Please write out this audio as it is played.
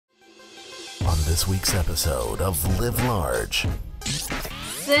this week's episode of Live Large.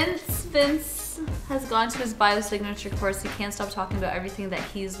 Since Vince has gone to his biosignature course, he can't stop talking about everything that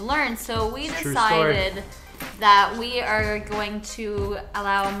he's learned. So we decided that we are going to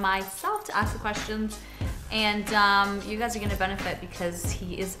allow myself to ask the questions, and you guys are going to benefit because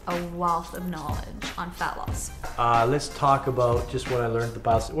he is a wealth of knowledge on fat loss. Let's talk about just what I learned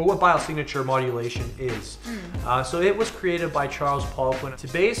what biosignature modulation is. So it was created by Charles Poliquin to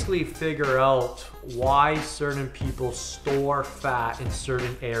basically figure out why certain people store fat in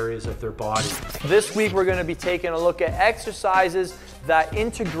certain areas of their body. This week we're going to be taking a look at exercises that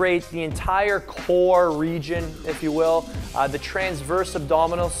integrate the entire core region, if you will, the transverse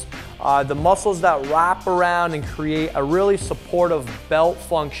abdominals, the muscles that wrap around and create a really supportive belt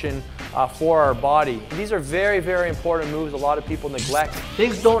function for our body. These are very, very important moves a lot of people neglect.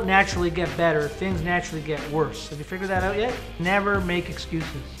 Things don't naturally get better, things naturally get worse. Have you figured that out yet? Never make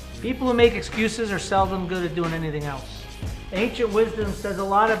excuses. People who make excuses are seldom good at doing anything else. Ancient wisdom says a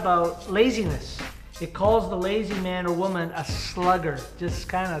lot about laziness. It calls the lazy man or woman a sluggard, just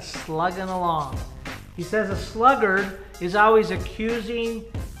kind of slugging along. He says a sluggard is always accusing,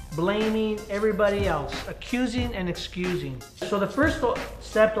 blaming everybody else, accusing and excusing. So the first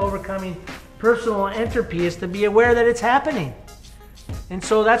step to overcoming personal entropy is to be aware that it's happening. And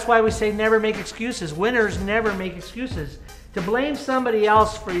so that's why we say never make excuses. Winners never make excuses. To blame somebody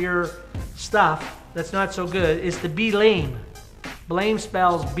else for your stuff that's not so good is to be lame. Blame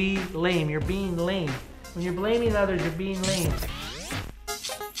spells be lame. You're being lame. When you're blaming others, you're being lame.